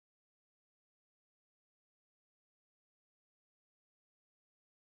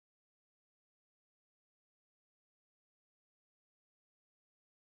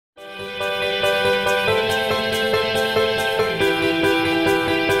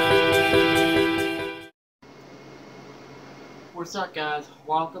What's up guys,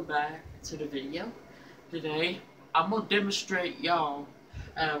 welcome back to the video. Today I'm going to demonstrate y'all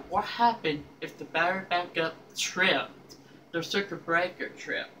what happened if the battery backup tripped, the circuit breaker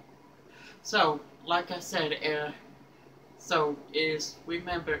tripped. So like I said,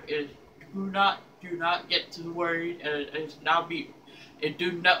 remember do not get too worried. It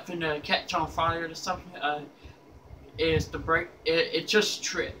do nothing to catch on fire or something. It just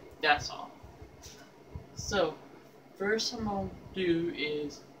tripped, that's all. So first I'm going to do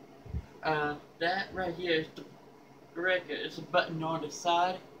is that right here is the breaker. It's a button on the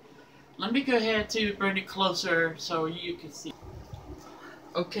side. Let me go ahead to bring it closer so you can see.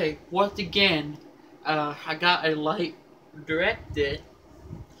 Okay, once again, I got a light directed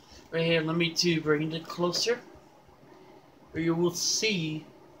right here. Let me bring it closer, where you will see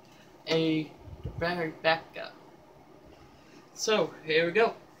the battery backup. So here we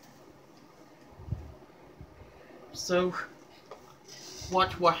go. So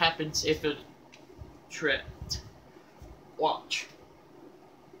watch what happens if it tripped. Watch.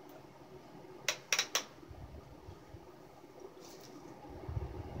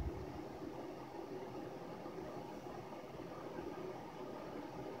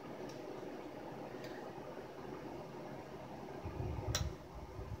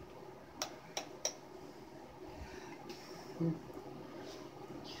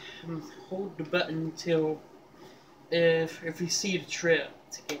 Hold the button until if you see the trip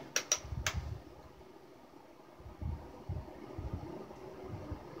again.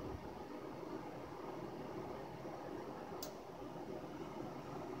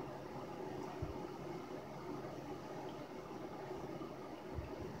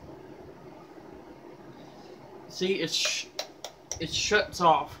 See, it shuts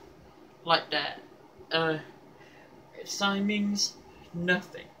off like that. It means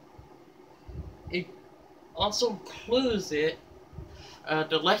nothing. It also closes the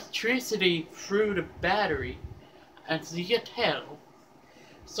electricity through the battery, as you can tell.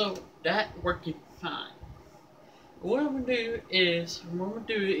 So that working fine. What I'm gonna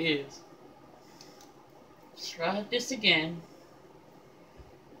do is try this again.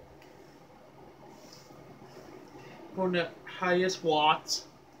 On the highest watts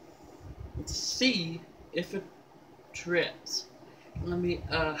and see if it trips. Let me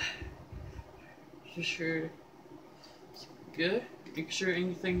make sure it's good. Make sure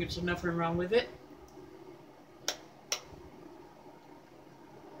there's nothing wrong with it.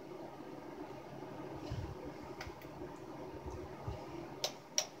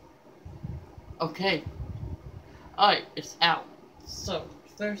 Okay. Alright, it's out. So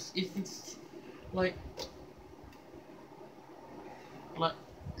first, if it's like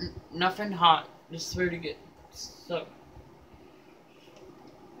nothing hot, it's really good. So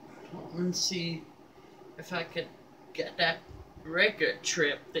let's see if I can get that breaker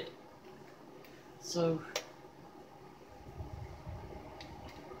tripped. So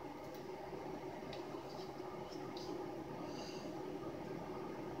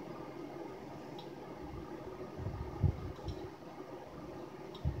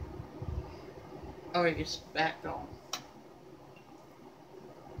oh, it's back on.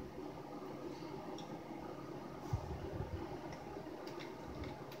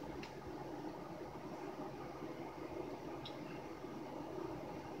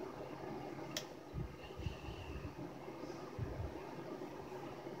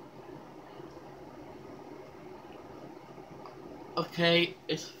 Okay,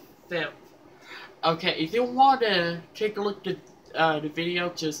 it's failed. Okay, if you want to take a look at the video,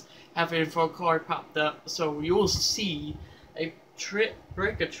 just have an info card popped up, so you will see a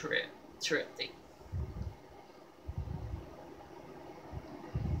breaker trip thing.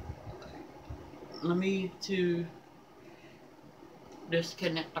 Let me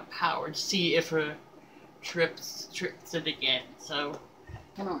disconnect the power and see if it trips it again. So,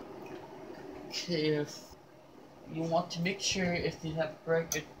 come on. Okay, if you want to make sure if you have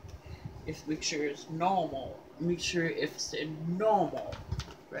breaker, make sure it's normal. Make sure if it's in normal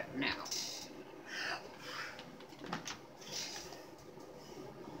right now.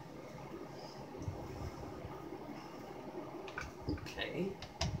 Okay.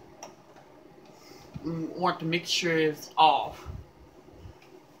 Want to make sure it's off.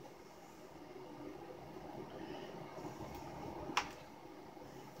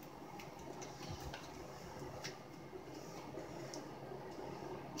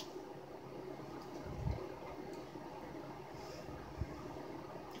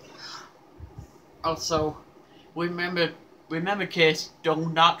 Also, remember kids, do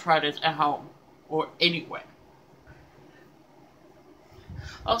not try this at home or anywhere.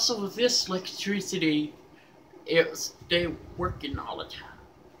 Also, with this electricity it'll stay working all the time.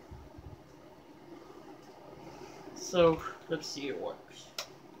 So let's see it works.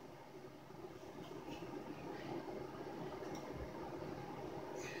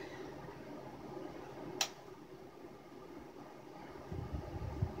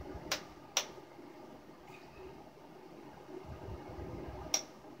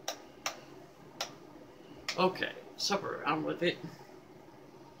 Okay, so we're on with it.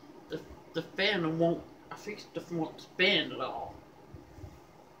 The fan won't, I think the fan won't spin at all.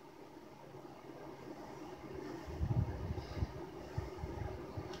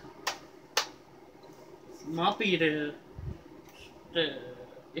 It might be it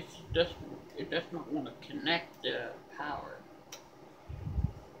does not want to connect the power.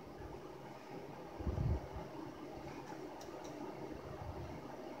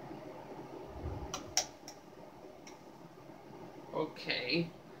 Okay.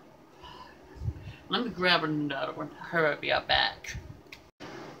 Let me grab another one. Hurry, I'll be right back.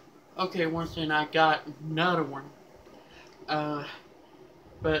 Okay, once again I got another one.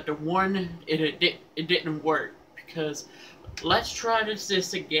 But the one it didn't work because let's try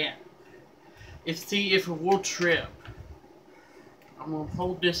this again. See if it will trip. I'm gonna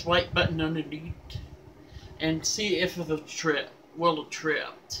hold this white button underneath and see if it'll trip. Will it trip?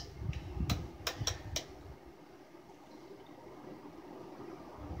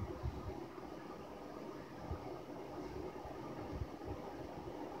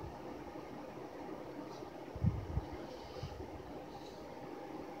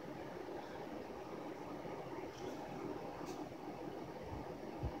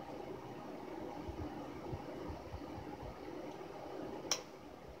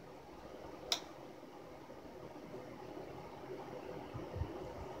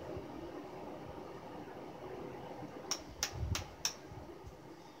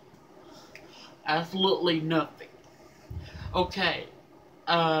 Absolutely nothing. Okay,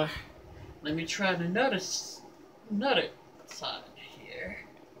 let me try another side here.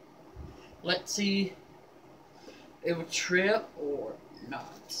 Let's see if it will trip or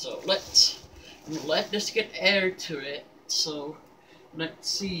not. So let's let this get air to it. So let's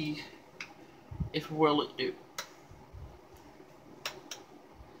see if will it do.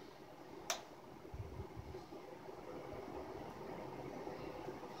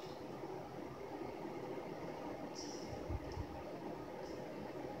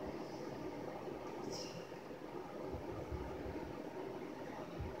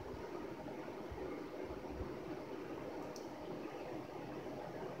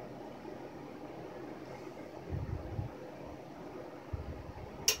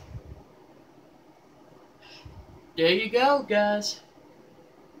 There you go, guys.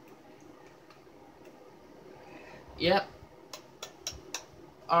 Yep.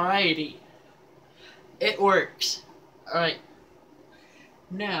 Alrighty. It works. Alright.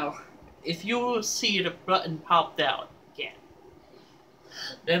 Now, if you will see the button popped out again,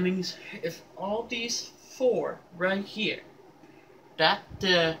 that means if all these four right here, that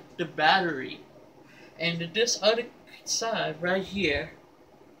the battery, and this other side right here,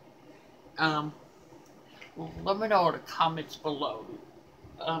 let me know in the comments below.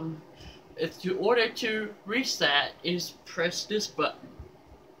 If you order to reset, is press this button.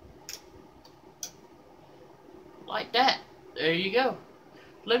 Like that. There you go.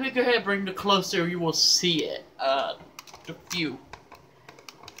 Let me go ahead and bring it closer, you will see it. The view.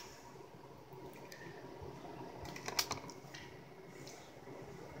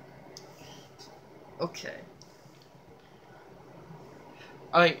 Okay.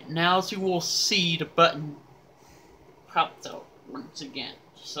 Alright, now you will see the button popped out once again.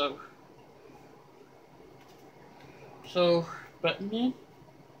 So button in.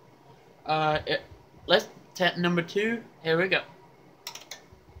 Let's tap number 2. Here we go.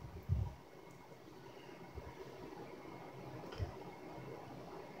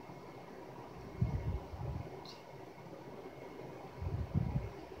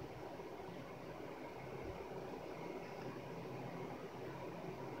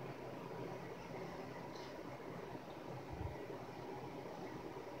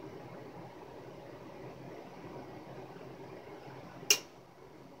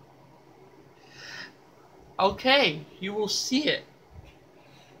 Okay, you will see it.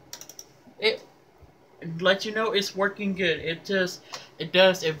 It let you know it's working good. It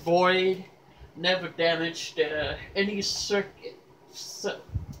does avoid, never damaged any circuit. So,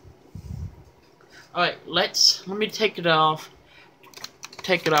 all right, let me take it off.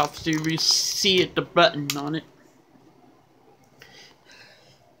 Take it off so you see it, the button on it.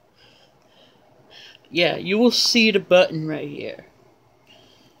 Yeah, you will see the button right here.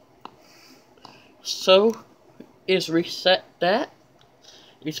 So, is reset that.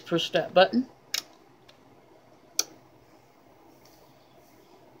 Just push that button.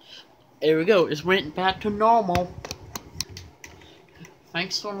 There we go. It's went back to normal.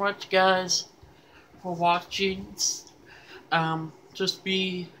 Thanks so much, guys, for watching. Just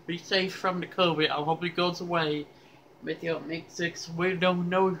be safe from the COVID. I hope it goes away. Make 6. We don't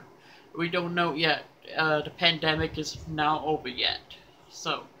know yet. The pandemic is not over yet.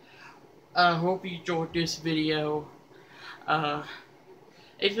 So, I hope you enjoyed this video.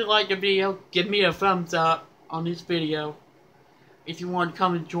 If you like the video, give me a thumbs up on this video. If you want to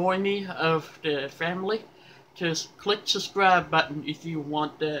come and join me of the family, just click subscribe button if you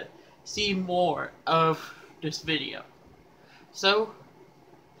want to see more of this video. So,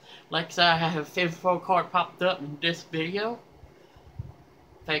 like I said, I have a info card popped up in this video.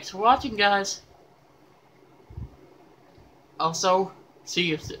 Thanks for watching, guys. Also, see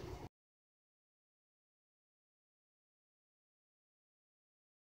you soon.